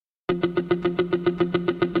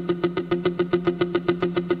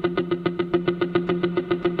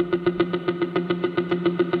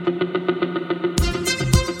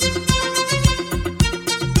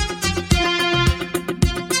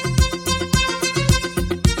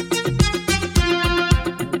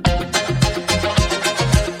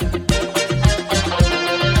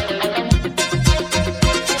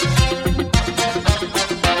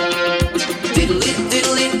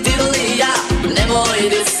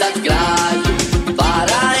sad kralj,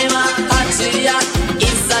 para ima akcija i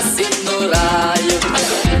za sitnu raju.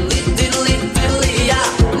 Dirlija,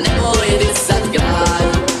 nemoj disat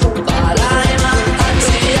kralj, para ima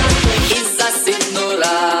akcija i za sitnu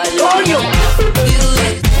raju.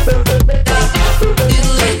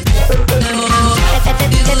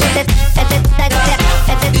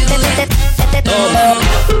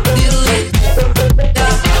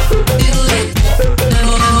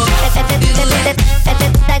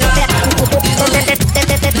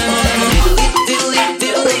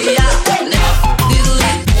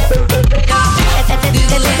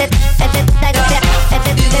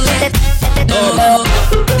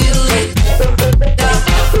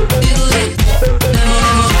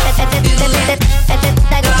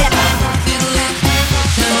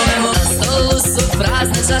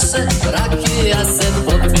 Rakija se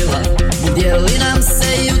popila, dijeli nam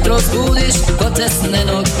se jutro zbudiš ko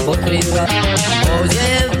tesnenog pokriva. Ovdje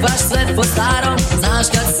je baš sve po starom, znaš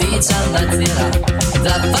kad sića natjera,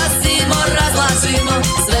 da pasi